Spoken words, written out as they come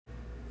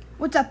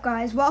What's up,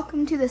 guys?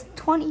 Welcome to this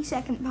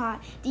 22nd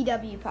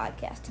DW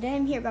podcast. Today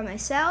I'm here by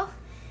myself.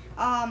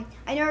 I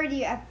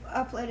already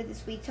uploaded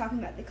this week talking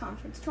about the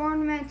conference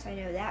tournaments. I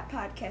know that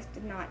podcast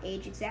did not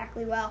age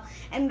exactly well.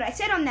 And what I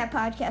said on that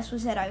podcast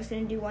was that I was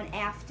going to do one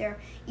after,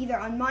 either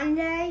on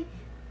Monday,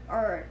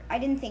 or I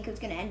didn't think it was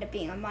going to end up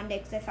being on Monday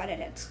because I thought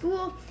I'd had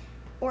school,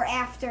 or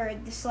after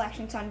the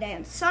Selection Sunday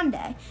on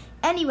Sunday.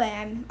 Anyway,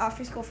 I'm off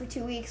for school for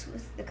 2 weeks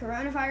with the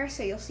coronavirus,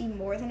 so you'll see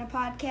more than a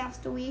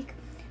podcast a week,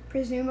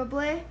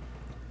 presumably.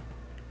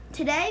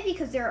 Today,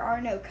 because there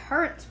are no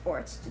current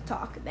sports to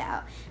talk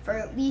about for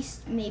at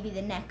least maybe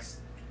the next,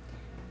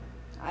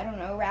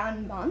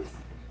 around month,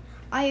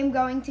 I am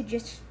going to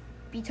just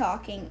be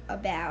talking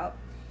about,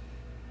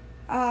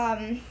 what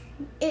I'm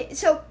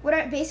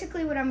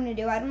going to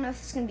do, I don't know if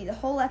it's going to be the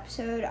whole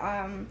episode,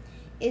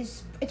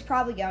 it's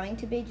probably going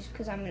to be, just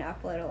because I'm going to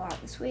upload a lot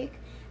this week,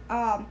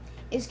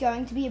 is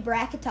going to be a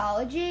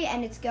bracketology,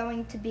 and it's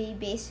going to be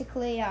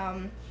basically,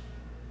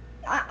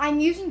 I'm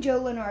using Joe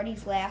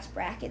Lenardi's last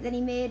bracket that he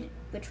made,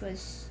 which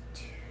was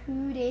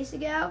 2 days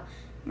ago,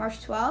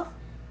 March 12th.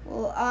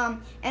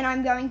 And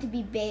I'm going to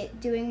be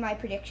doing my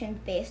predictions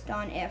based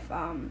on if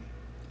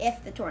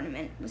the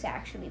tournament was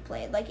actually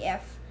played,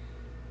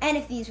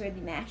 if these were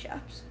the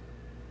matchups.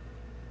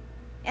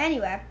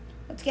 Anyway,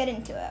 let's get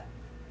into it.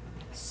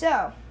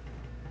 So,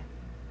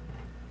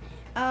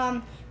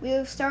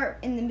 we'll start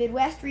in the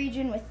Midwest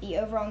region with the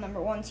overall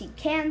number 1 seed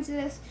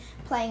Kansas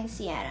playing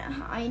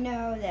Siena. I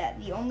know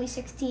that the only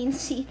 16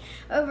 seed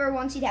over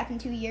 1 seed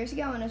happened 2 years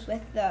ago and was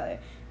with the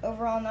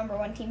overall number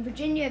 1 team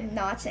Virginia. I'm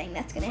not saying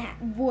that's going to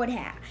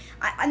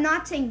I'm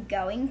not saying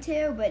going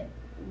to, but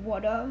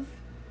would have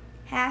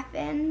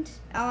happened.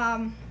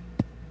 So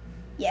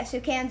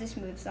Kansas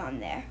moves on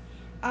there.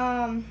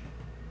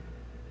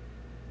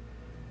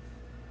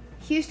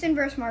 Houston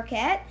versus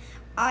Marquette.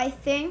 I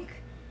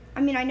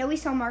know we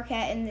saw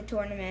Marquette in the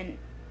tournament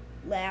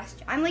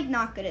last. I'm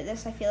not good at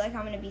this. I feel like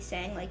I'm going to be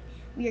saying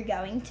we are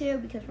going to,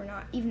 because we're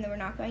not, even though we're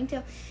not going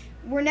to.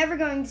 We're never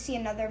going to see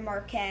another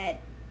Marcus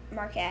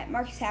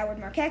Howard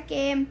Marquette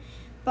game,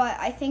 but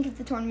I think if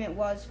the tournament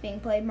was being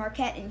played,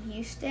 Marquette and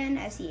Houston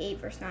as the 8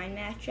 versus 9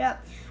 matchup,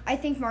 I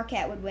think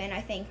Marquette would win.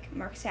 I think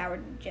Marcus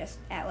Howard would just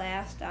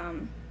outlast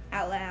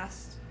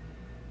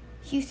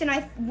Houston.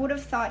 I would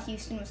have thought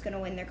Houston was going to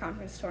win their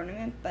conference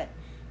tournament, but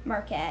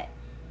Marquette.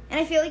 And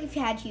I feel like if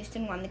you had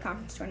Houston won the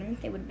conference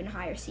tournament, they would have been a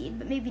higher seed,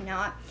 but maybe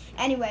not.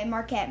 Anyway,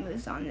 Marquette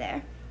moves on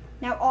there.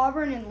 Now,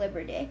 Auburn and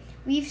Liberty.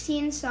 We've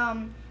seen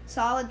some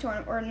solid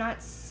tournament, or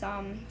not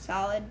some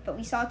solid, but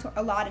we saw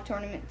a lot of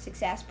tournament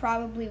success.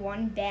 Probably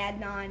one bad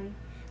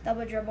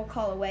non-double dribble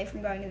call away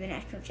from going to the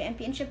national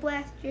championship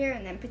last year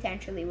and then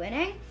potentially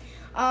winning.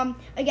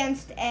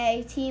 Against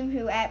a team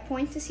who at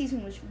points this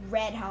season was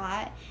red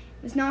hot.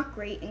 Was not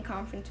great in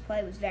conference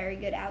play, was very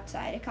good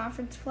outside of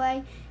conference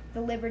play.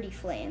 The Liberty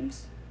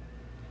Flames.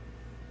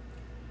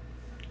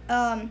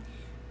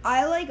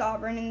 I like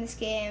Auburn in this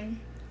game.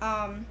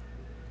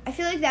 I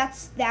feel like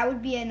that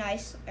would be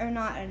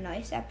not a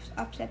nice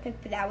upset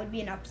pick, but that would be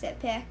an upset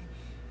pick.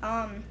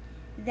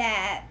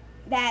 That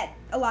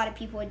a lot of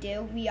people would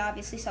do. We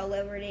obviously saw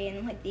Liberty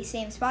in the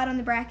same spot on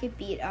the bracket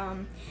beat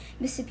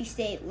Mississippi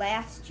State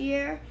last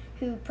year,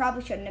 who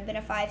probably shouldn't have been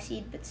a 5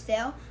 seed, but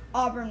still,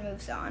 Auburn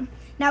moves on.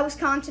 Now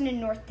Wisconsin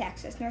and North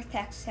Texas. North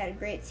Texas had a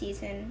great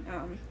season,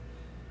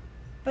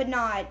 but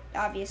not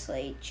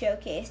obviously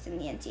showcased in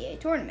the NCAA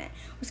tournament.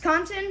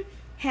 Wisconsin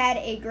had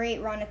a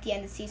great run at the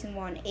end of the season,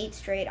 won 8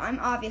 straight. I'm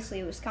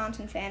obviously a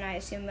Wisconsin fan, I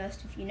assume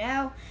most of you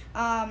know.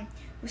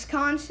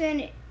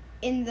 Wisconsin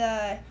in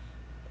the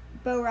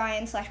Bo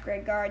Ryan /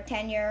 Greg Gard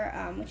tenure,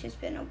 which has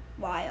been a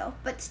while,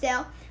 but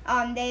still,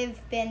 they've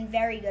been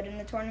very good in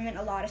the tournament.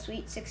 A lot of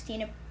Sweet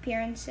 16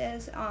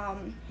 appearances.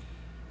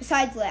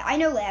 Besides, I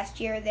know last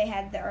year they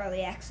had the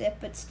early exit,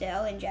 but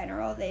still, in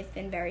general, they've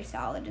been very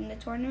solid in the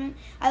tournament.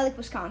 I like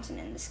Wisconsin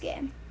in this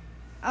game.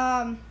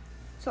 So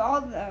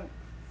Auburn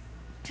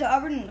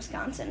and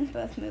Wisconsin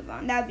both move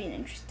on. That would be an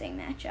interesting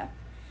matchup.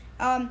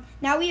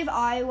 Now we have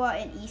Iowa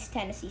and East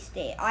Tennessee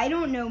State. I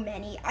don't know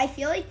many. I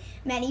feel like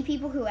many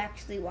people who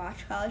actually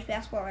watch college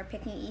basketball are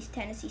picking East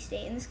Tennessee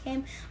State in this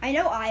game. I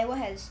know Iowa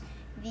has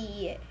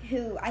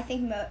I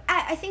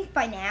think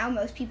by now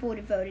most people would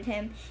have voted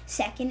him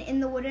second in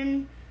the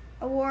Wooden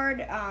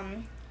Award.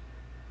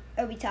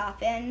 Obi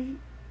Toppin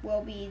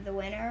will be the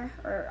winner,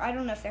 or I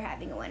don't know if they're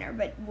having a winner,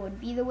 but would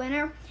be the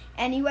winner.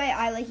 Anyway,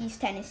 I like East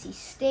Tennessee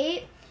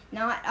State,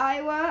 not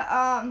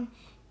Iowa.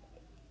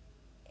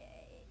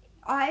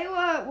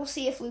 Iowa, we'll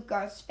see if Luke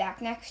Garth's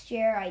back next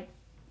year. I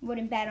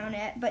wouldn't bet on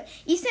it. But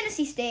East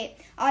Tennessee State,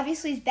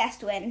 obviously, his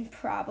best win,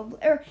 probably.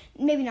 Or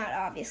maybe not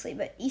obviously,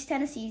 but East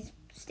Tennessee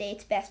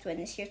State's best win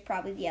this year is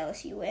probably the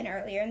LSU win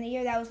earlier in the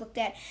year. That was looked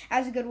at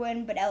as a good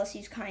win, but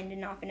LSU's kind of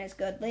not been as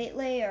good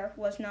lately, or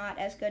was not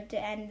as good to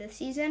end the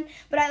season.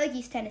 But I like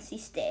East Tennessee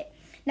State.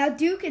 Now,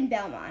 Duke and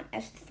Belmont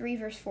as the 3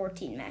 versus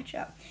 14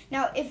 matchup.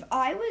 Now, if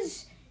I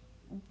was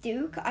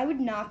Duke, I would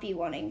not be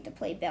wanting to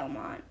play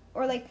Belmont.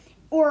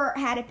 Or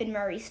had it been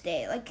Murray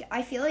State.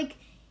 I feel like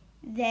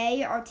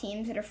they are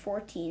teams that are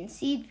 14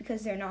 seeds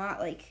because they're not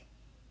like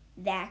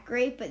that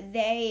great, but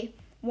they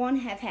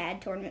have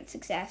had tournament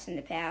success in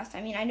the past.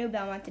 I mean, I know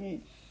Belmont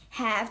didn't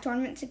have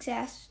tournament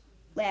success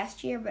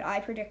last year, but I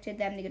predicted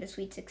them to go to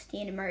Sweet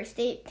 16 in Murray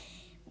State.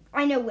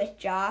 I know with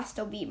Jaw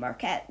still beat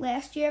Marquette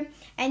last year.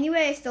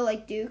 Anyway, I still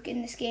like Duke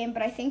in this game,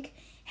 but I think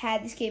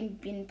had this game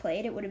been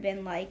played, it would have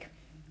been like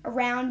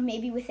around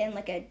maybe within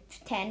like a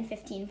 10,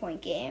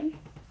 15-point game.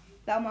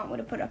 Belmont would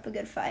have put up a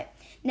good fight.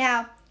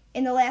 Now,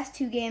 in the last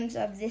two games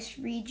of this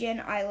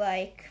region, I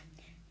like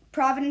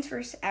Providence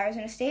versus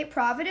Arizona State.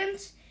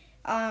 Providence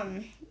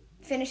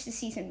finished the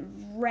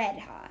season red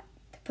hot,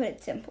 to put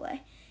it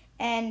simply.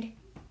 And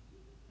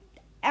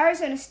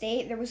Arizona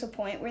State, there was a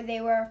point where they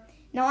were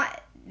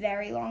not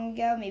very long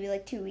ago, maybe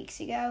like 3 weeks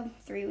ago,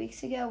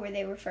 where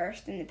they were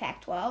first in the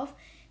Pac-12.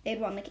 They'd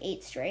won like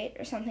 8 straight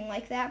or something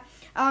like that.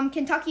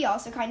 Kentucky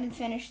also kind of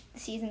finished the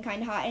season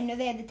kind of hot. I know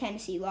they had the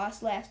Tennessee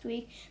loss last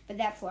week, but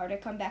that Florida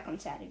comeback on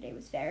Saturday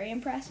was very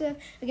impressive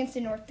against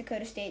the North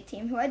Dakota State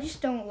team, who I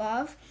just don't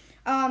love.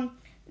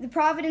 The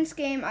Providence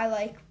game, I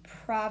like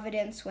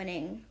Providence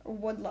winning, or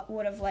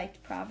would have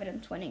liked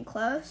Providence winning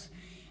close,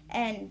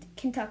 and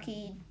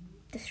Kentucky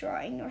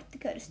destroying North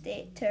Dakota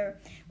State to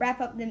wrap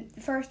up the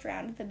first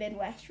round of the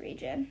Midwest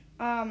region.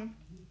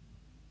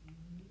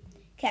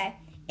 Okay.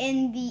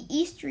 In the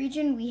East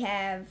region, we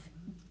have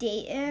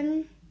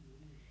Dayton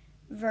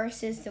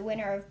versus the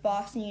winner of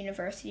Boston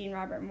University and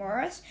Robert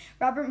Morris.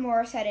 Robert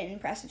Morris had an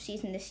impressive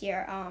season this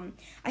year.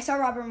 I saw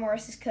Robert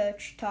Morris's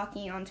coach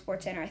talking on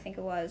SportsCenter, I think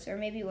it was, or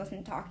maybe he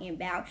wasn't talking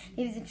about.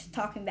 He was just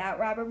talking about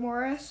Robert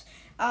Morris.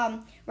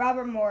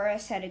 Robert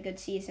Morris had a good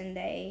season.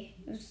 They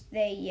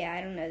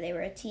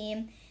were a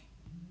team.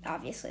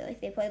 Obviously, like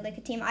they played like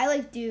a team. I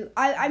like Duke.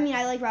 I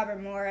like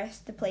Robert Morris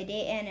to play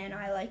Dayton, and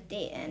I like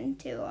Dayton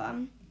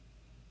to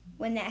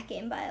win that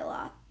game by a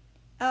lot.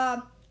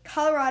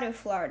 Colorado,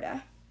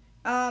 Florida.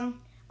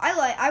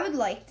 I would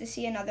like to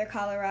see another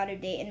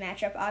Colorado-Dayton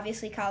matchup.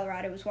 Obviously,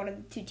 Colorado was one of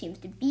the two teams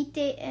to beat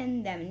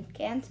Dayton, them and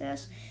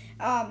Kansas.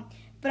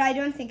 But I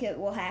don't think it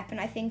will happen.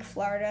 I think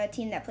Florida, a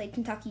team that played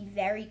Kentucky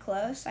very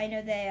close. I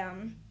know they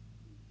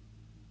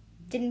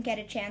didn't get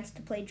a chance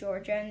to play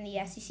Georgia in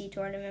the SEC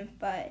tournament,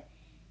 but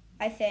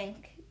I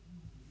think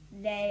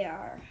they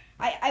are.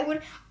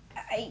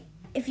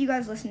 If you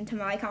guys listen to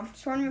my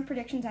conference tournament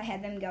predictions, I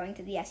had them going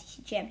to the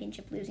SEC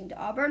championship, losing to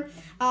Auburn.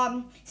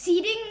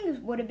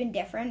 Seeding would have been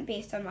different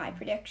based on my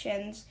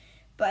predictions,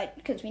 but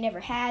because we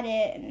never had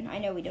it, and I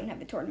know we don't have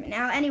the tournament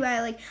now.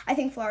 Anyway, I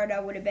think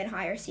Florida would have been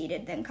higher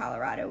seeded than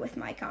Colorado with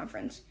my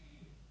conference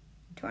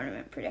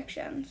tournament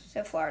predictions,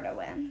 so Florida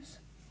wins.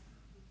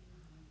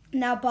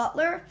 Now,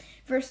 Butler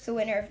versus the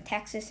winner of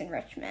Texas and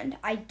Richmond.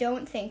 I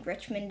don't think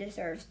Richmond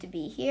deserves to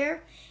be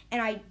here,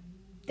 and I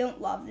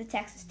don't love the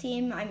Texas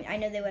team. I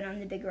know they went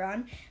on the big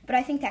run, but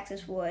I think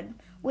Texas would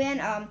win,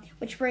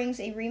 which brings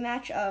a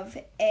rematch of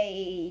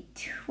a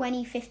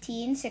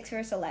 2015 6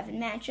 versus 11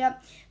 matchup,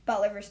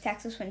 Butler versus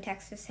Texas, when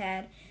Texas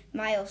had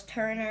Miles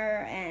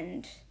Turner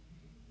and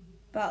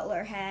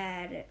Butler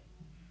had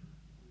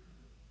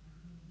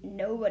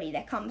nobody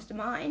that comes to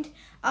mind.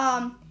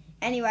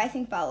 Anyway, I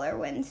think Butler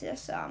wins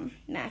this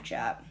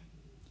matchup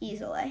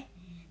easily.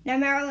 Now,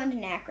 Maryland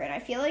and Akron. I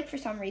feel like for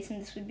some reason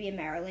this would be a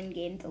Maryland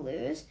game to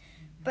lose,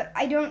 but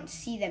I don't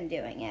see them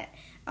doing it.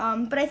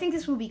 But I think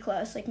this will be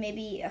close, like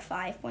maybe a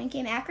 5-point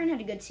game. Akron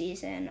had a good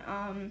season,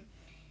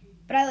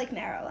 but I like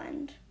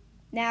Maryland.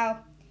 Now,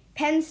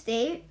 Penn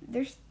State,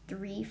 there's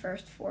 3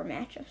 first 4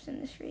 matchups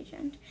in this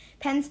region.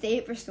 Penn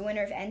State versus the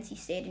winner of NC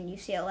State and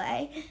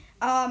UCLA.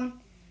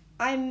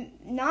 I'm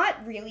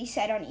not really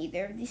set on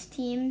either of these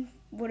teams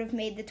would have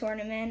made the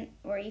tournament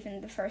or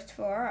even the first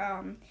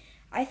 4.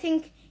 I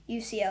think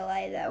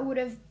UCLA, though, would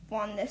have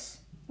won this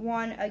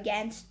one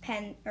against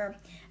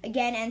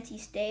NC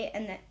State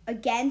and then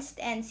against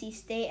NC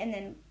State and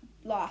then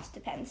lost to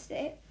Penn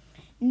State.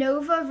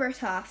 Nova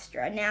versus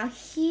Hofstra. Now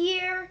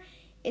here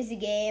is a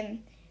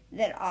game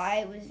that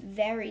I was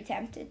very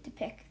tempted to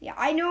pick. Yeah,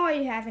 I know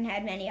I haven't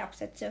had many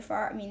upsets so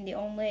far. I mean, the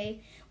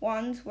only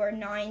ones were 2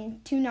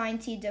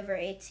 9 seeds over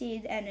 8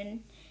 seeds and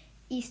an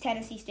East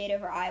Tennessee State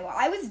over Iowa.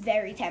 I was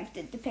very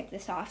tempted to pick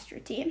this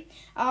Hofstra team,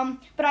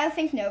 but I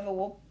think Nova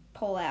will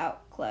pull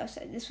out close.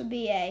 This would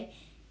be a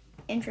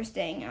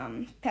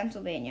interesting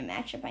Pennsylvania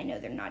matchup. I know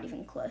they're not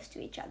even close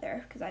to each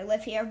other because I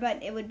live here,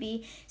 but it would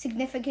be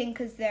significant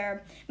because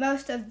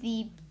most of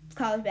the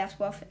college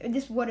basketball.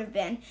 This would have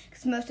been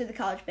because most of the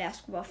college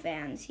basketball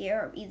fans here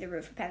are either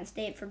root for Penn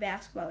State for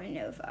basketball or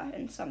Nova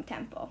and some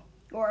Temple,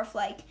 or if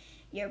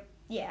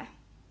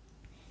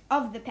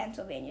of the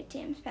Pennsylvania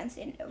teams, Penn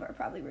State and Nova are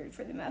probably rooted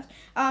for the most.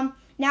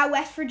 Now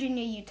West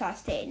Virginia, Utah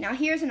State. Now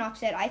here's an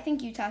upset. I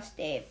think Utah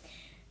State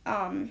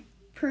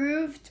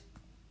proved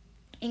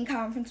in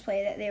conference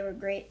play that they were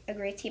a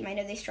great team. I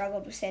know they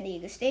struggled with San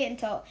Diego State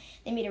until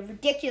they made a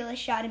ridiculous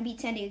shot and beat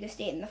San Diego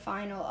State in the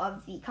final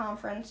of the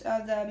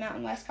the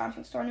Mountain West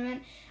Conference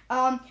tournament.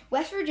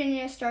 West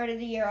Virginia started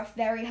the year off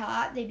very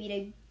hot. They beat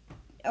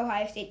a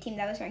Ohio State team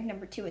that was ranked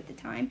number 2 at the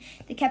time.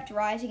 They kept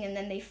rising and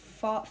then they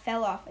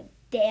fell off a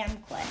damn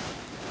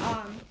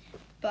cliff.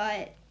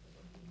 But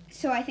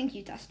so I think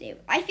Utah State.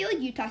 I feel like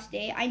Utah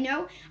State. I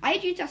know I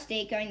had Utah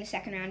State going the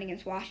second round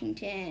against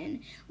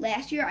Washington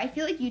last year. I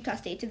feel like Utah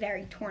State's a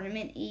very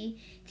tournament-y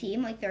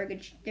team. Like they're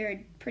good.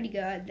 They're pretty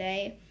good.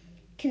 They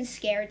can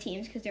scare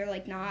teams because they're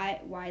like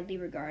not widely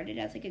regarded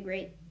as like a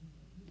great,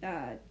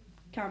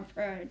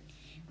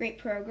 great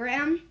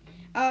program.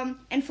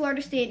 And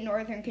Florida State and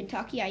Northern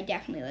Kentucky. I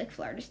definitely like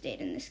Florida State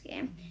in this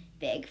game.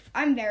 Big.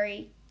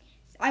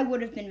 I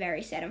would have been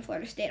very sad on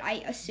Florida State.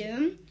 I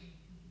assume.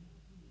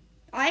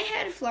 I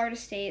had Florida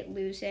State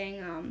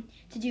losing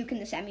to Duke in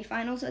the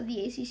semifinals of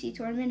the ACC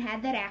tournament.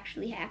 Had that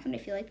actually happened, I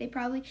feel like they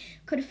probably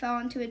could have fell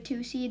into a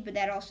 2 seed, but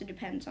that also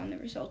depends on the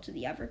results of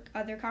the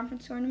other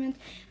conference tournaments.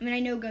 I mean,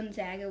 I know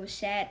Gonzaga was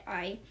set.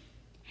 I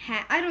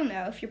don't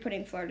know if you're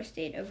putting Florida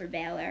State over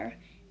Baylor.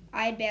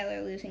 I had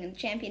Baylor losing in the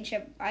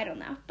championship. I don't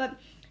know. But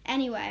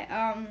anyway,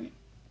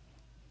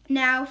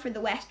 now for the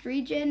West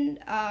region,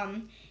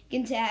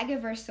 Gonzaga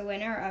versus the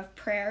winner of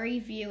Prairie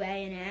View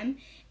A&M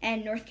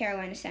and North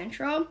Carolina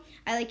Central.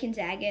 I like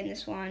Gonzaga in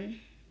this one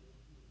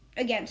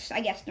against, I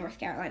guess, North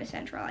Carolina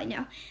Central. I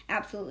know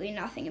absolutely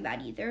nothing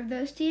about either of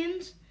those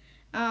teams.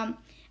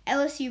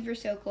 LSU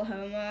versus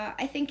Oklahoma.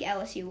 I think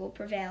LSU will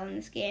prevail in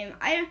this game.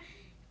 I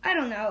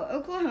don't know.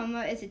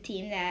 Oklahoma is a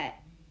team that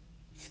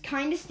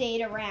kind of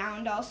stayed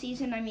around all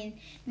season. I mean,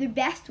 their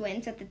best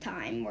wins at the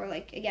time were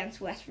like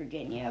against West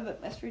Virginia, but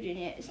West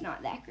Virginia is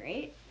not that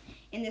great.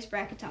 In this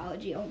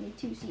bracketology, only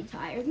 2 seeds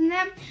higher than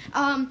them.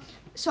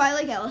 So I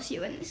like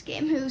LSU in this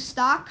game, whose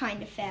stock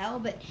kind of fell,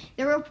 but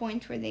there were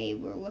points where they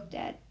were looked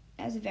at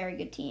as a very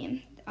good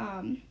team.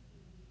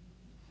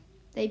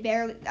 They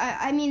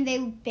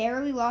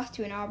barely lost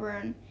to an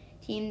Auburn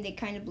team. They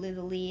kind of blew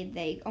the lead.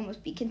 They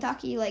almost beat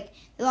Kentucky. Like,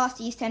 they lost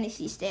to East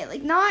Tennessee State.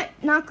 Like,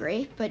 not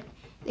great, but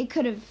they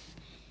could have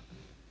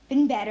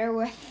been better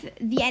with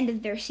the end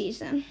of their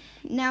season.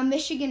 Now,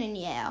 Michigan and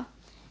Yale.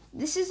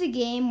 This is a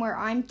game where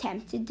I'm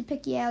tempted to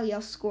pick Yale.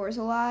 Yale scores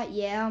a lot.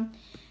 Yale.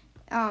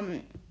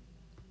 And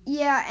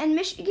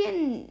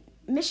Michigan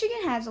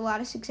has a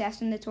lot of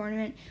success in the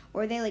tournament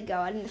where they like go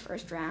out in the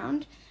first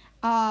round.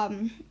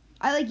 I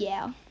like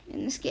Yale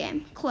in this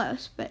game.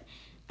 Close, but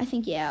I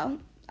think Yale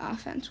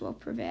offense will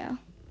prevail.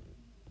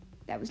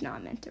 That was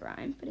not meant to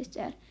rhyme, but it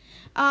did.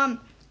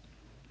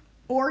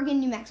 Oregon,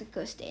 New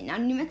Mexico State. Now,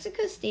 New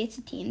Mexico State's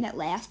a team that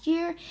last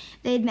year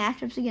they had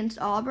matchups against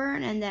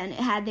Auburn, and then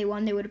had they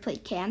won, they would have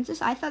played Kansas.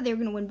 I thought they were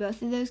going to win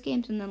both of those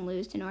games and then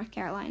lose to North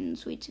Carolina in the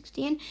Sweet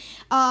 16.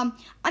 I'm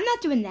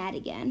not doing that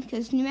again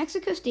because New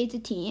Mexico State's a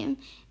team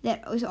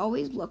that was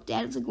always looked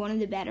at as like one of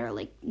the better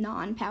like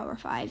non-Power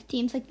 5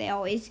 teams. Like they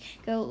always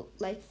go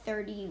like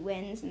 30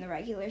 wins in the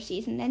regular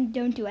season, then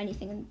don't do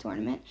anything in the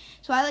tournament.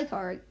 So I like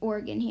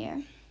Oregon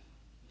here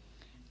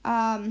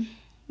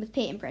with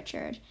Peyton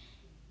Pritchard.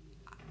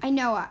 I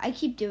know I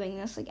keep doing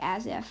this like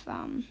as if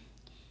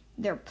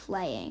they're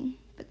playing,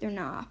 but they're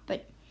not.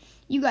 But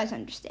you guys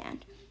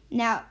understand.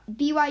 Now,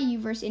 BYU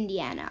versus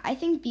Indiana. I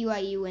think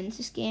BYU wins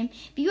this game.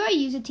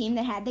 BYU's a team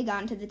that had they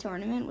gone to the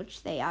tournament,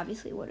 which they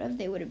obviously would have,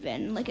 they would have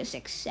been like a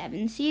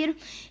 6-7 seed.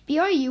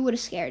 BYU would have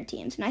scared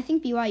teams, and I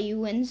think BYU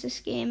wins this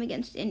game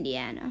against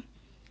Indiana.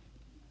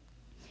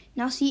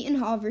 Now, Seton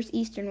Hall versus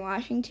Eastern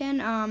Washington.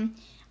 I'm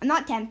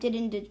not tempted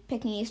into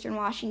picking Eastern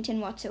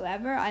Washington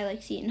whatsoever. I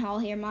like Seton Hall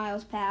here.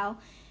 Miles Powell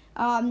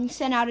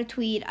sent out a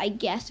tweet. I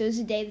guess it was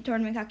the day the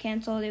tournament got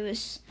canceled. It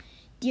was,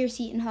 "Dear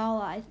Seton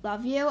Hall, I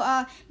love you."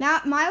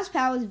 Miles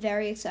Powell is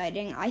very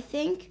exciting. I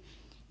think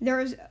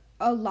there's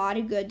a lot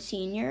of good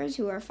seniors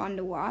who are fun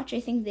to watch. I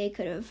think they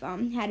could have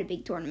had a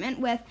big tournament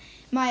with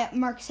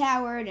Marcus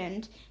Howard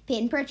and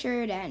Peyton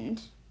Pritchard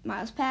and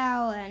Miles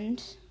Powell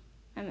and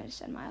I might have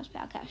said Miles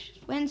Powell, Cassius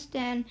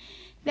Winston.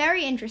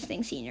 Very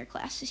interesting senior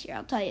class this year,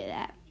 I'll tell you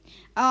that.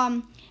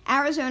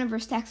 Arizona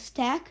versus Texas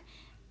Tech.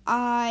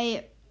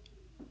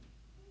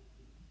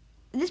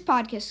 This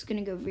podcast is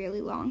going to go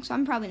really long, so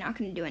I'm probably not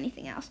going to do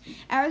anything else.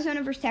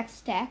 Arizona versus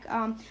Texas Tech.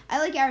 I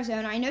like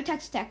Arizona. I know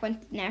Texas Tech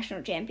went to the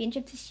national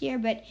championship this year,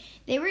 but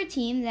they were a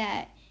team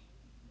that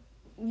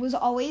was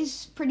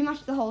always, pretty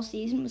much the whole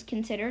season, was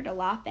considered a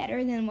lot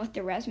better than what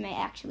their resume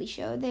actually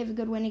showed. They have a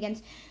good win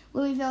against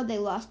Louisville. They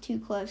lost 2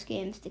 close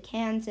games to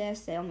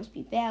Kansas. They almost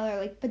beat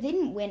Baylor, but they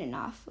didn't win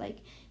enough,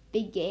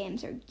 big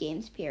games or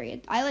games,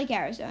 period. I like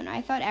Arizona.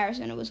 I thought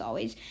Arizona was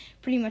always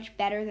pretty much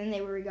better than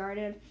they were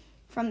regarded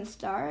from the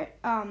start,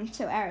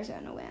 so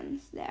Arizona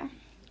wins there.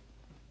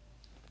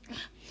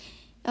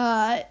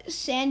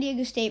 San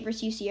Diego State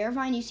versus UC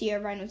Irvine. UC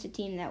Irvine was a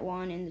team that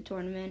won in the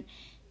tournament,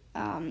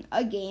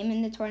 a game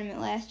in the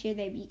tournament last year.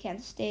 They beat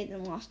Kansas State,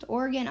 then lost to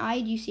Oregon. I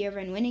had UC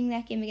Irvine winning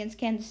that game against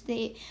Kansas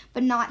State,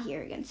 but not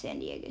here against San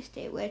Diego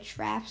State, which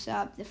wraps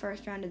up the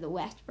first round of the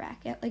West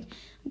bracket. I'm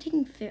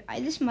taking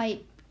this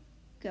might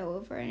go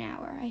over an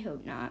hour. I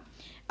hope not.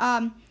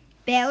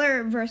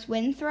 Baylor versus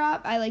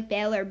Winthrop. I like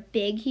Baylor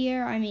big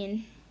here. I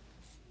mean,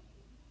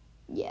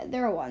 yeah,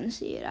 they're a 1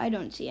 seed. I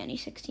don't see any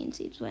 16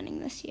 seeds winning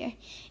this year.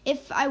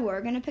 If I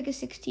were going to pick a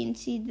 16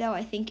 seed, though,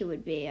 I think it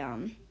would be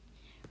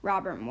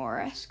Robert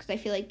Morris, because I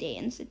feel like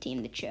Dayton's the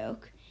team to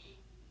choke.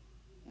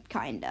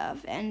 kind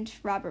of. And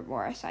Robert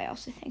Morris, I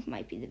also think,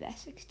 might be the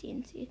best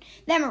 16 seed.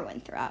 Them or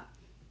Winthrop.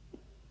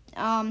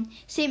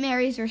 St.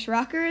 Mary's versus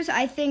Rutgers.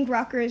 I think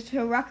Rutgers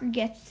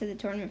gets to the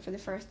tournament for the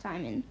first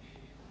time in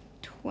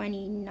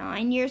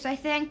 29 years, I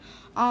think.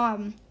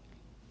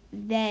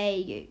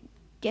 They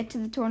get to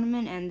the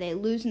tournament and they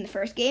lose in the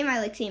first game. I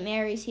like St.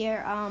 Mary's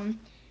here.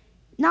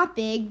 Not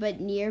big, but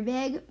near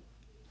big.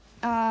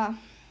 I'll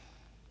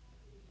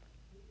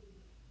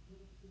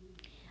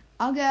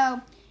go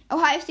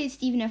Ohio State,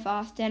 Stephen F.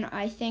 Austin.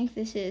 I think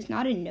this is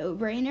not a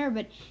no-brainer,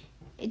 but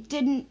it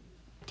didn't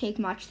take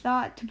much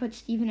thought to put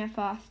Stephen F.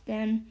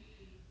 Austin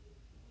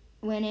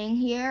winning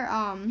here.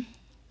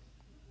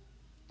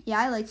 Yeah,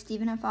 I like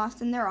Stephen F.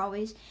 Austin. They're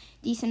always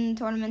decent in the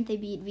tournament. They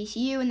beat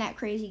VCU in that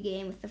crazy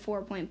game with the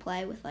 4-point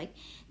play with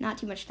not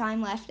too much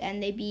time left,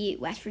 and they beat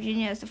West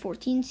Virginia as the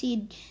 14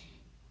 seed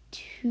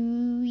 4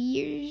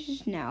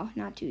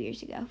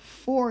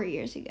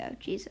 years ago.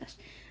 Jesus.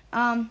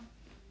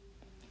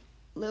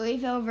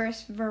 Louisville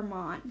versus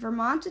Vermont.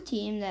 Vermont's a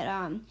team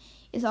that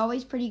is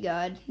always pretty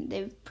good.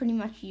 They've pretty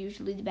much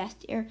usually the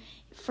best,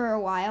 for a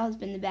while has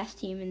been the best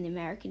team in the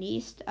American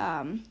East.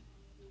 I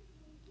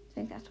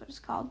think that's what it's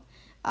called.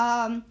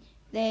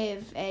 They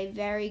have a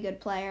very good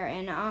player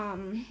in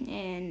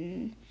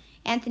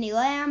Anthony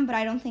Lamb, but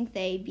I don't think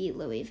they beat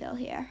Louisville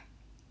here.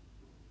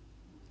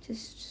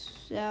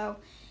 So,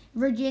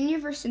 Virginia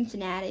versus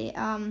Cincinnati.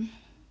 I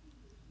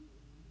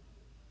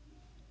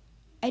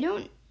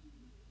don't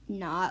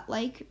not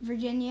like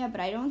Virginia, but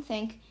I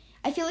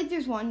feel like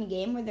there's one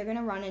game where they're going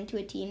to run into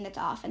a team that's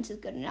offense is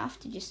good enough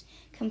to just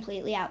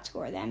completely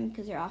outscore them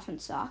because their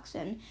offense sucks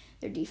and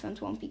their defense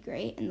won't be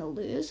great and they'll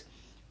lose.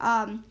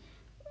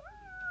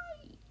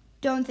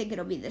 Don't think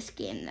it'll be this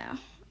game, though.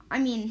 I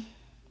mean,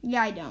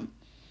 yeah, I don't.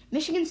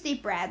 Michigan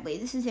State, Bradley.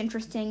 This is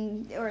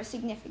interesting, or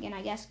significant,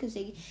 I guess, because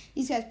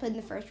these guys played in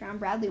the first round.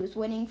 Bradley was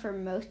winning for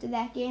most of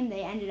that game.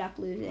 They ended up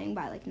losing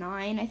by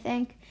 9, I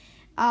think.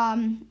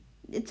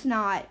 It's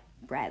not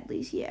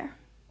Bradley's year.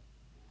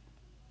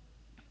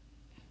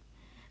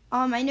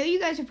 I know you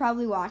guys are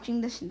probably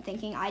watching this and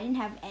thinking I didn't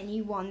have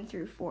any 1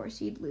 through 4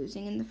 seed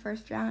losing in the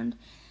first round.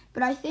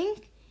 But I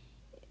think,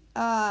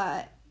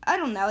 I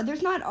don't know,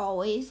 there's not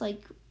always, I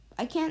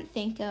can't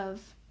think of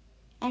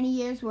any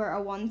years where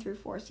a 1 through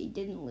 4 seed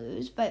didn't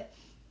lose, but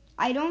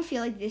I don't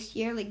feel like this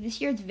year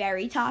it's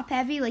very top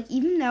heavy.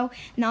 Even though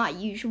not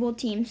usual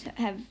teams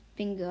have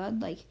been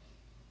good,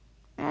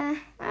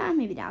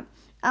 maybe not.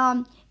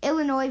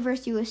 Illinois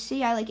versus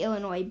USC. I like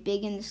Illinois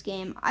big in this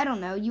game. I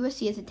don't know.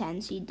 USC as a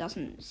 10 seed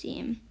doesn't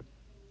seem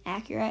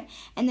accurate.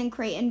 And then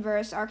Creighton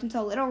versus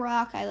Arkansas Little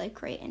Rock. I like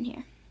Creighton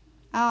here.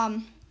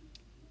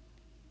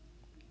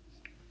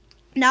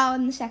 Now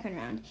in the second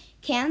round,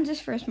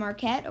 Kansas versus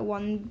Marquette, a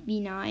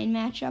 1v9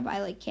 matchup.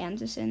 I like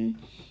Kansas in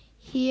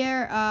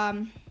here.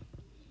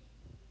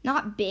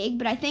 Not big,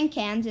 but I think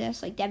Kansas,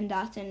 Devin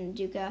Dotson and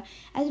Duka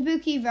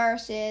Azubuike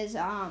versus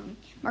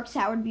Marcus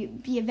Howard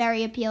would be a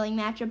very appealing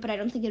matchup, but I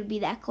don't think it would be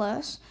that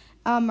close.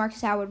 Marcus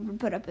Howard would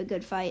put up a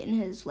good fight in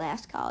his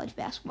last college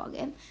basketball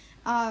game.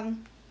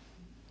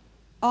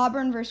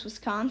 Auburn versus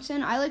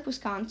Wisconsin. I like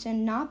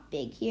Wisconsin, not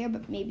big here,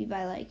 but maybe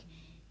by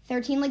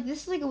 13.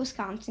 This is a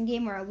Wisconsin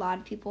game where a lot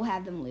of people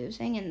have them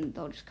losing and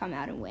they'll just come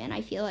out and win.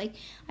 I feel like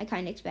I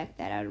kind of expect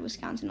that out of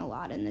Wisconsin a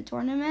lot in the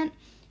tournament.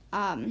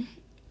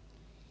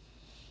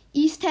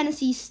 East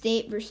Tennessee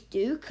State versus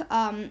Duke.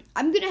 I'm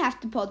going to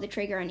have to pull the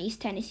trigger on East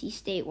Tennessee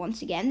State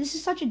once again. This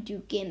is such a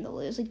Duke game to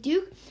lose.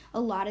 Duke, a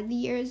lot of the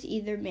years,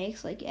 either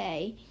makes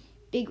a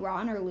big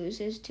run or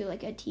loses to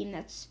a team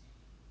that's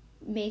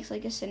makes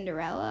a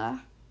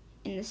Cinderella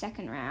in the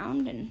second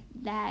round, and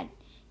that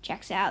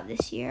checks out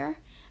this year.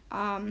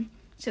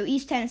 So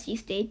East Tennessee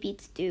State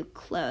beats Duke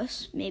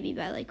close, maybe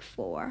by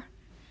 4.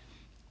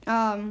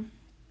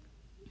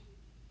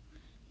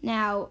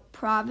 Now,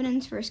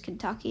 Providence versus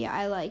Kentucky.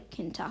 I like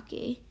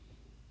Kentucky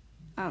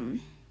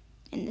in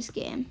this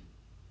game.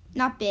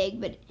 Not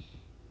big, but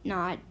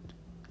not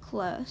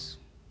close.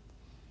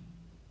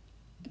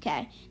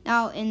 Okay,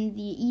 now in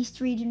the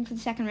East region for the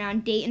second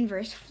round, Dayton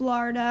versus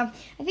Florida.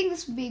 I think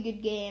this would be a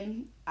good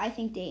game. I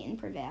think Dayton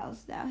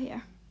prevails, though,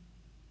 here.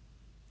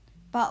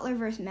 Butler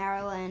versus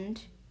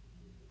Maryland.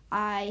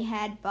 I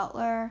had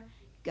Butler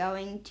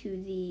going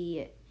to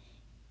the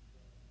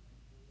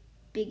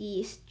Big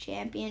East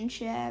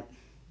Championship.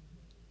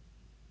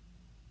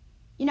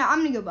 I'm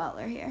going to go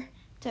Butler here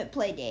to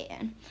play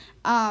Dayton.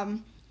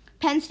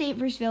 Penn State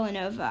versus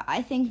Villanova.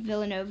 I think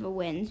Villanova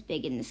wins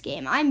big in this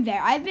game.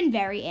 I've been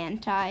very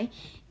anti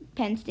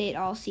Penn State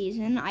all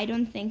season. I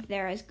don't think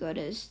they're as good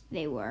as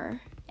they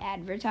were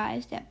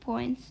advertised at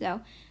points.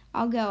 So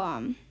I'll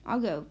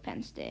go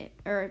Penn State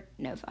or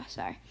Nova.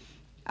 Sorry.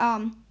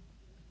 And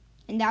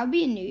that would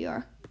be in New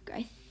York,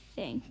 I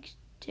think,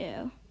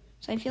 too.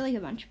 So I feel like a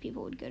bunch of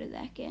people would go to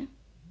that game.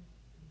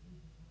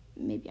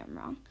 Maybe I'm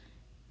wrong.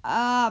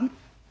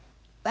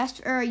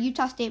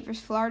 Utah State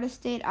versus Florida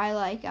State. I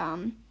like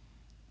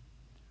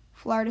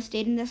Florida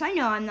State in this. I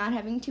know I'm not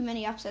having too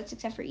many upsets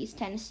except for East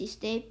Tennessee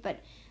State, but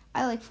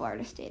I like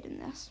Florida State in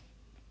this.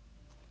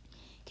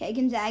 Okay,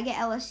 Gonzaga,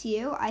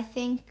 LSU. I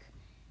think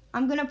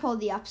I'm going to pull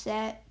the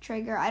upset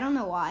trigger. I don't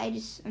know why.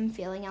 I'm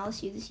feeling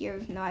LSU this year,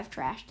 even though I've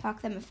trash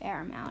talked them a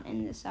fair amount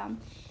in this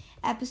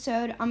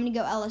episode. I'm going to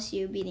go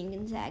LSU beating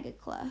Gonzaga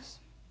close.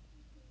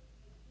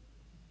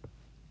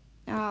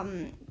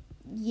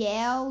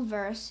 Yale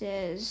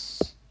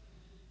versus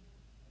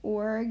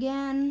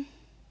Oregon.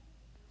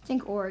 I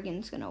think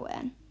Oregon's going to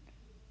win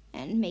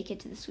and make it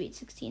to the Sweet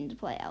 16 to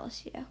play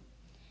LSU.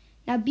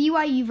 Now,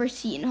 BYU versus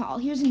Seton Hall.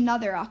 Here's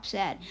another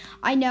upset.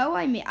 I know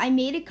I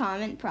made a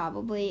comment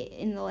probably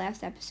in the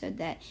last episode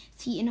that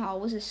Seton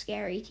Hall was a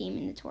scary team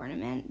in the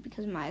tournament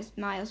because of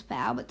Miles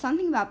Powell, but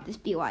something about this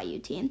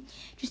BYU team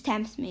just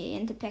tempts me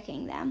into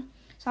picking them.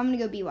 So I'm going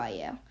to go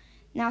BYU.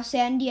 Now,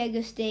 San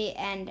Diego State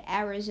and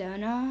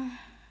Arizona.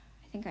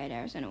 I think I had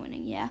Arizona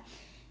winning, yeah.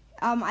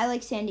 I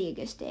like San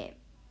Diego State.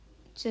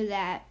 So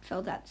that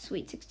filled out the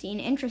Sweet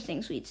 16.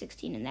 Interesting Sweet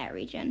 16 in that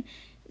region.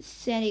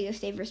 San Diego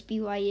State versus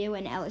BYU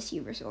and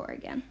LSU versus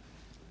Oregon.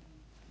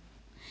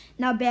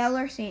 Now,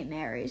 Baylor, St.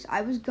 Mary's.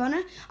 I was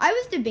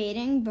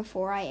debating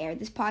before I aired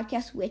this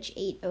podcast which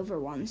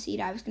 8-1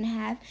 seed I was going to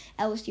have.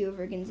 LSU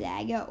over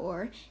Gonzaga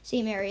or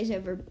St. Mary's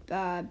over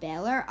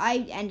Baylor.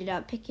 I ended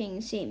up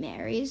picking St.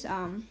 Mary's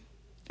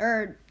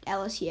or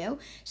LSU.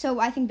 So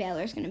I think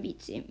Baylor's going to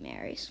beat St.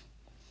 Mary's.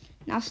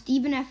 Now,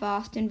 Stephen F.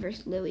 Austin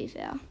versus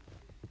Louisville.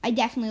 I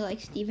definitely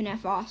like Stephen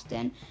F.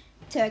 Austin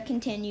to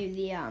continue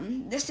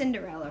the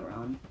Cinderella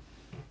run.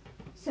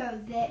 So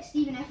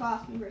Stephen F.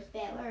 Austin versus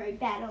Baylor, a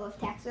Battle of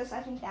Texas. I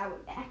think that would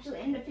actually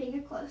end up being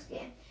a close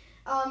game.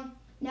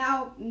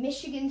 Now,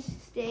 Michigan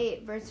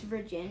State versus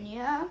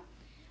Virginia.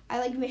 I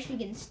like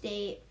Michigan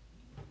State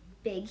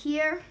big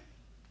here.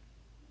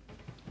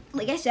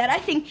 Like I said, I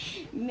think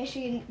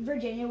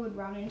Virginia would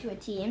run into a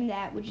team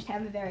that would just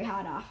have a very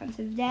hot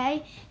offensive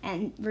day,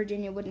 and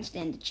Virginia wouldn't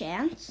stand a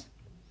chance.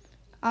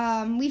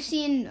 We've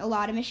seen a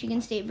lot of Michigan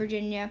State,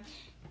 Virginia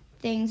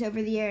things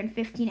over the year in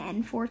 15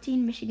 and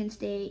 14. Michigan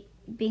State,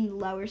 being the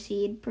lower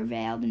seed,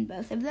 prevailed in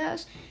both of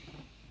those.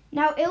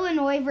 Now,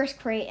 Illinois versus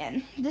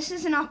Creighton. This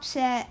is an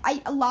upset.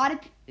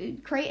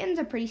 Creighton's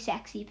a pretty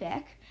sexy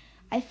pick,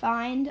 I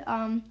find,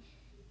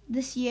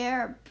 this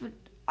year, but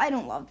I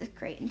don't love this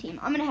Creighton team.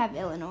 I'm going to have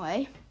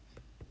Illinois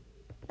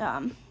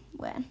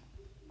win.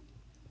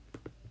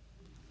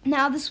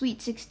 Now the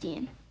Sweet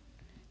 16.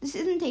 This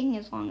isn't taking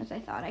as long as I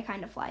thought. I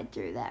kind of flied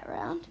through that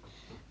round.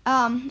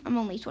 I'm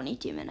only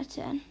 22 minutes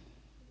in.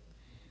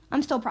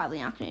 I'm still probably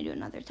not going to do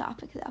another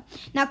topic, though.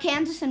 Now,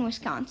 Kansas and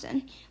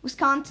Wisconsin.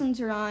 Wisconsin's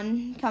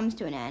run comes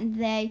to an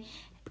end.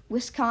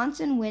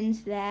 Wisconsin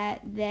wins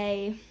that.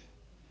 They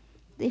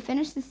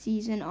finish the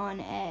season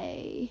on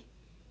a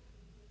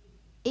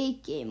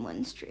 8-game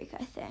win streak,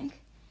 I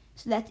think.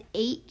 So that's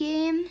 8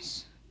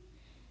 games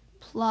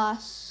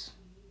plus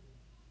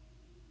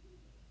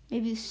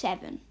maybe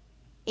 7.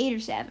 8 or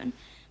 7.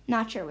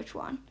 Not sure which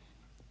one.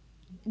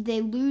 They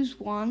lose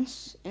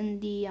once in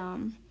the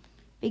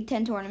Big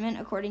Ten tournament,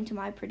 according to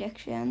my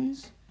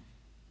predictions.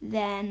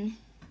 Then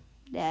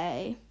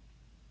they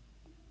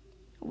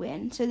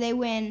win. So they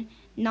win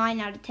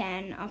 9 out of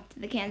 10 up to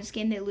the Kansas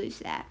game. They lose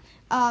that.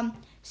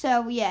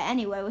 So, yeah,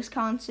 anyway,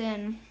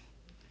 Wisconsin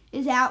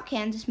is out.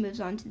 Kansas moves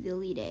on to the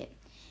Elite Eight.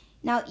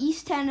 Now,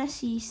 East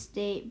Tennessee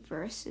State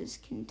versus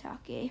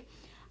Kentucky.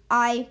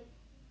 I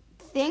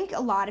think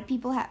a lot of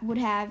people would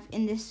have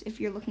in this, if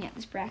you're looking at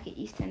this bracket,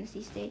 East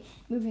Tennessee State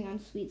moving on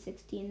to Sweet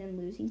 16 and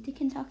losing to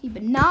Kentucky,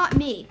 but not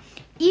me.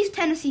 East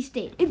Tennessee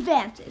State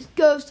advances,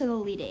 goes to the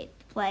Elite Eight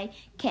to play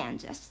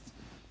Kansas.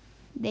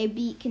 They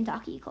beat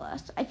Kentucky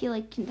close. I feel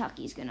like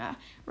Kentucky's going to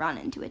run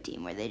into a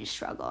team where they just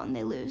struggle and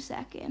they lose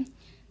that game,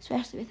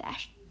 especially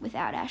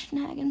without Ashton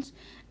Hagens.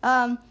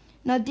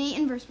 Now,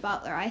 Dayton versus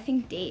Butler. I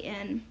think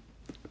Dayton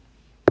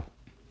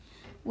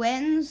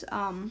wins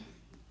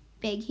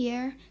big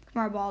here.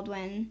 Kamar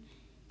Baldwin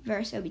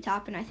versus Obi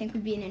Toppin, I think,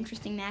 would be an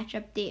interesting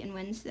matchup. Dayton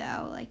wins,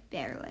 though, like,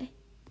 barely.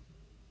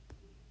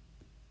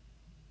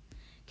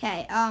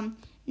 Okay,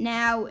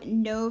 now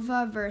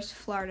Nova versus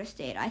Florida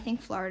State. I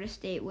think Florida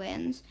State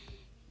wins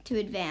to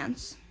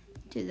advance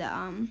to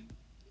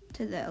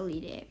the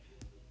Elite Eight.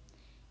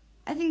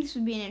 I think this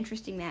would be an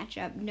interesting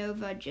matchup.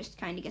 Nova just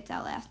kind of gets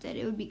outlasted.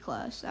 It would be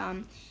close.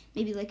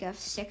 Maybe like a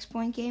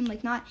 6-point game.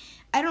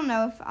 I don't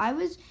know if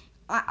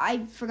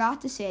I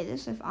forgot to say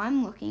this. If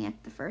I'm looking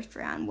at the first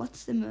round,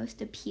 what's the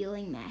most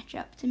appealing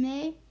matchup to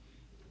me?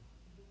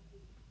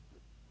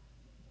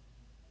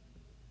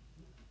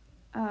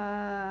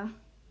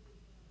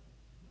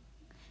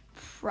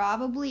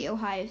 Probably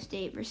Ohio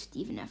State versus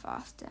Stephen F.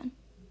 Austin.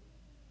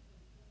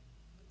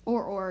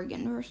 Or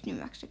Oregon versus New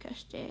Mexico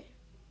State.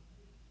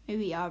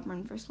 Maybe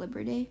Auburn versus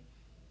Liberty.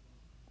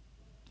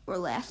 Or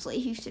lastly,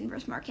 Houston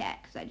versus Marquette,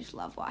 because I just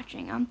love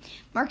watching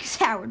Marcus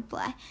Howard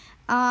play.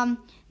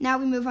 Now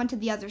we move on to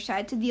the other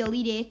side. To the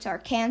Elite Eights are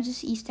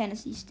Kansas, East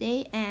Tennessee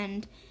State,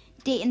 and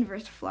Dayton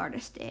versus Florida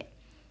State.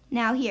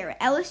 Now here,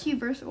 LSU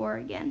versus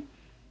Oregon.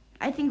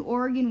 I think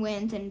Oregon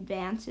wins and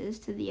advances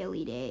to the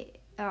Elite Eight.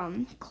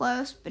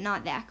 Close, but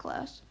not that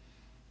close.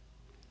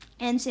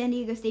 and San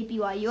Diego State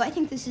BYU. I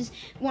think this is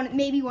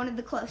maybe one of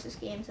the closest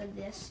games of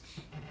this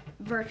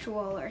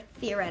virtual or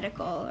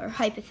theoretical or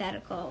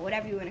hypothetical,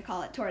 whatever you want to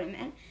call it,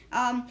 tournament.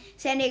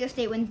 San Diego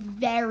State went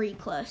very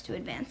close to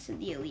advance to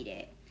the Elite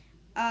Eight.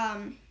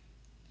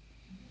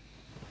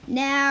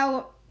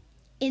 Now,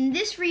 in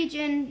this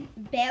region,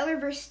 Baylor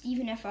versus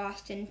Stephen F.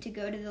 Austin to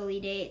go to the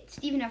Elite Eight.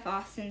 Stephen F.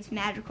 Austin's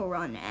magical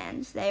run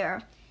ends. They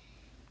are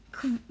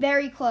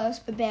very close,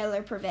 but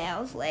Baylor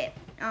prevails late.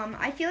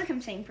 I feel like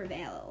I'm saying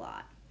prevail a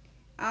lot.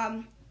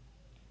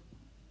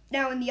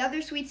 Now, in the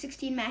other Sweet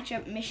 16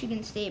 matchup,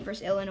 Michigan State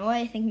versus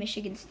Illinois, I think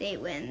Michigan State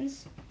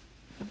wins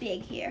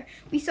big here.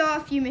 We saw a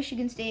few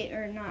Michigan State,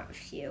 or not a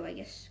few, I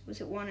guess,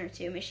 was it one or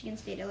two, Michigan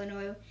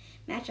State-Illinois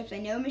matchups. I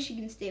know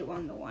Michigan State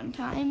won the one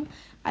time.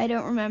 I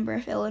don't remember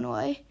if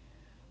Illinois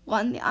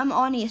won. I'm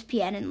on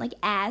ESPN, and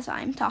as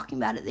I'm talking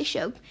about it,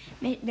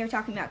 they're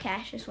talking about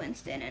Cassius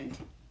Winston and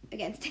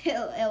against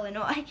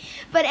Illinois.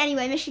 But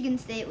anyway, Michigan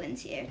State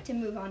wins here to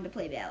move on to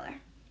play Baylor.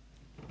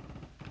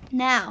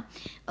 Now,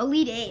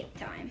 Elite Eight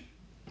time.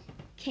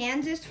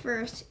 Kansas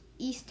versus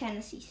East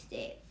Tennessee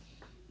State.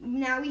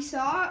 Now, we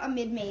saw a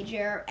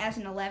mid-major as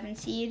an 11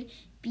 seed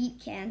beat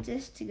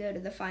Kansas to go to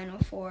the Final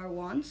Four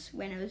once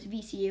when it was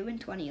VCU in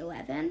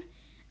 2011.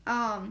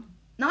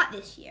 Not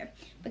this year,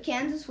 but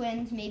Kansas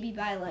wins maybe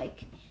by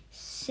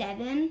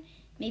 7,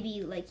 maybe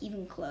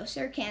even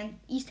closer.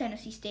 East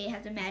Tennessee State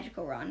has a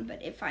magical run,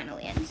 but it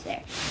finally ends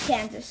there.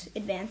 Kansas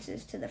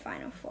advances to the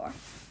Final Four.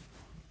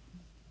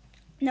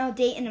 Now,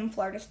 Dayton and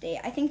Florida State.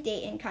 I think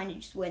Dayton kind of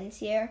just wins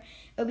here.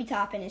 Obi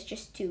Toppin is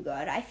just too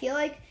good. I feel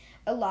like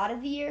a lot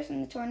of the years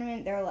in the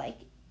tournament, they're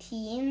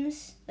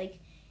teams, like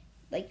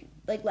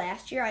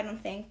last year. I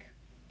don't think,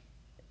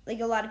 a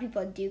lot of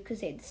people had Duke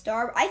because they had the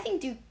star. I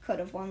think Duke could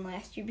have won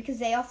last year because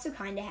they also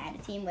kind of had a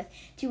team with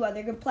 2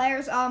 other good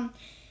players.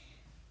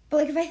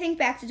 But if I think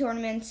back to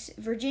tournaments,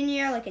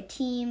 Virginia, a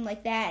team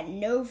like that,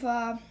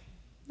 Nova,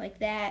 like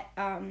that,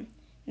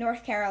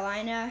 North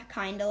Carolina,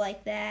 kind of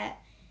like that.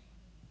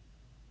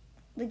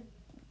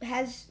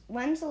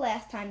 When's the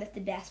last time that the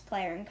best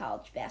player in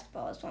college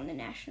basketball has won the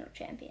national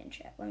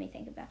championship? Let me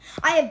think about it.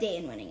 I have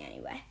Dayton winning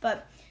anyway,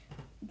 but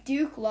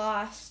Duke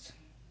lost.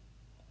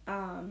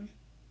 Nova,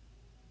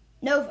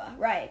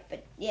 right?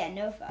 But yeah,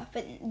 Nova.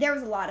 But there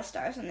was a lot of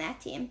stars on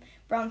that team.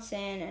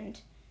 Brunson and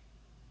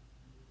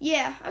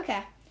yeah,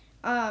 okay.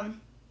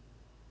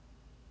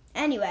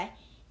 Anyway,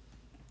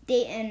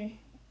 Dayton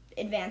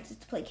advances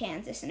to play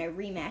Kansas in a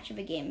rematch of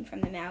a game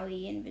from the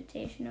Maui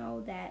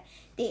Invitational that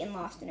Dayton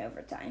lost in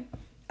overtime.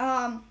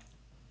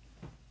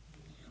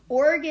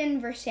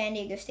 Oregon versus San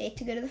Diego State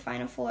to go to the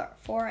Final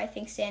Four. I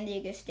think San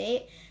Diego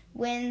State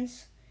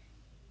wins.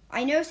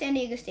 I know San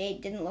Diego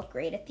State didn't look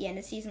great at the end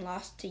of the season,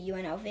 lost to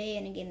UNLV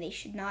in a game they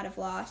should not have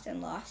lost,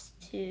 and lost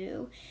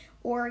to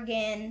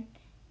Oregon.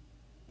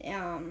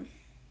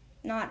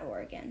 Not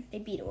Oregon. They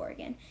beat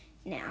Oregon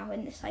now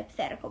in this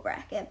hypothetical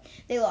bracket.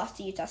 They lost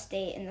to Utah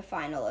State in the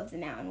final of the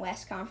Mountain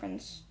West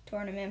Conference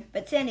tournament,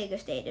 but San Diego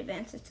State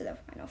advances to the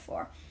Final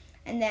Four.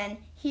 And then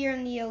here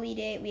in the Elite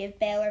Eight, we have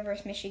Baylor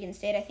versus Michigan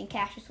State. I think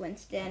Cassius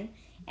Winston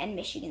and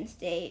Michigan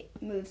State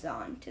moves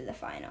on to the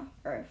Final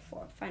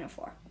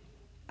Four.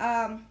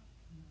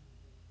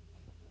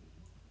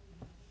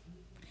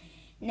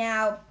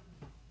 Now,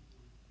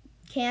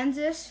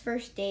 Kansas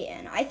versus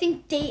Dayton. I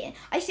think Dayton,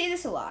 I say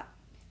this a lot.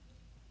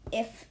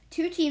 If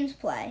 2 teams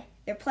play,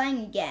 they're playing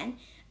again,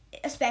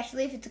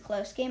 especially if it's a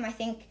close game. I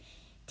think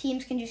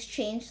teams can just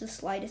change the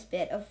slightest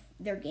bit of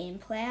their game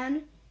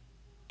plan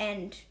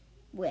and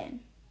win.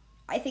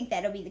 I think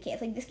that'll be the case.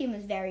 This game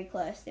was very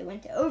close. They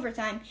went to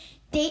overtime.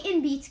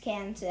 Dayton beats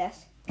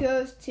Kansas,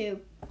 goes to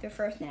their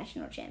first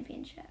national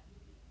championship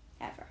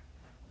ever.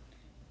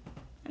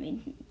 I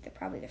mean, they're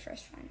probably the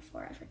first Final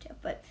Four ever, too.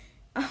 But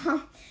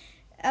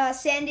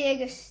San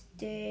Diego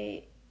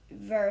State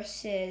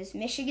versus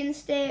Michigan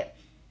State.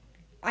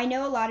 I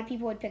know a lot of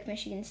people would pick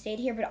Michigan State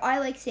here, but I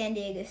like San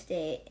Diego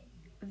State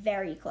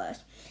very close.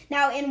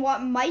 Now, in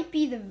what might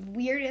be the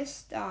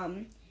weirdest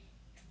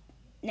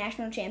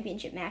national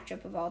championship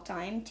matchup of all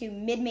time, 2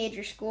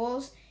 mid-major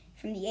schools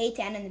from the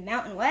A-10 and the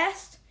Mountain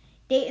West,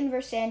 Dayton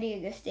versus San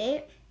Diego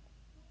State.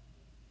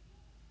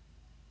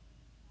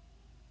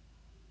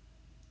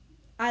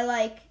 I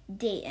like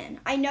Dayton.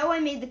 I know I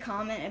made the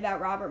comment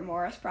about Robert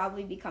Morris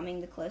probably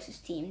becoming the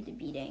closest team to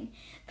beating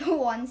the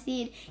 1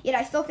 seed, yet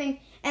I still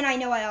think, and I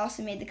know I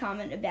also made the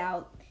comment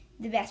about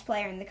the best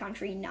player in the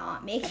country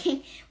not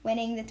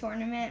winning the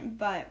tournament,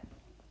 but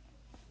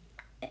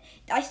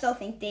I still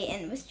think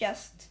Dayton was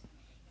just,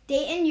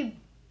 Dayton,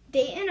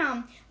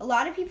 a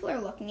lot of people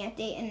are looking at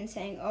Dayton and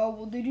saying, oh,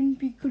 well, they didn't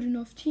beat good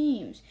enough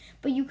teams,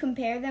 but you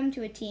compare them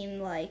to a team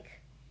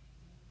like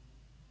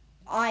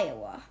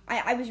Iowa.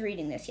 I was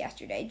reading this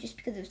yesterday just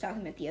because it was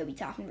talking about the Obi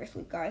Toppin versus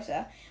Luke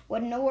Garza.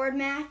 What an award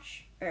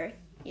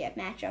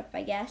matchup,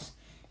 I guess.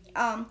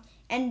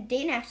 And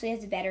Dayton actually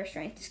has a better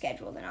strength of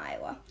schedule than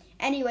Iowa.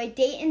 Anyway,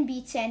 Dayton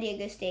beats San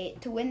Diego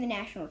State to win the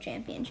national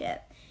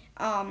championship.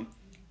 Obi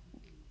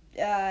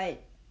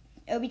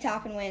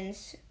Toppin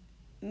wins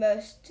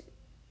most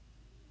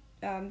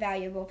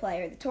valuable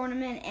player of the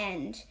tournament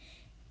and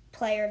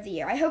player of the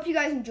year. I hope you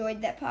guys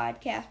enjoyed that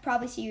podcast.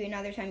 Probably see you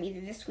another time,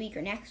 either this week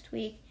or next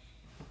week.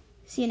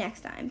 See you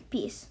next time.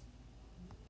 Peace.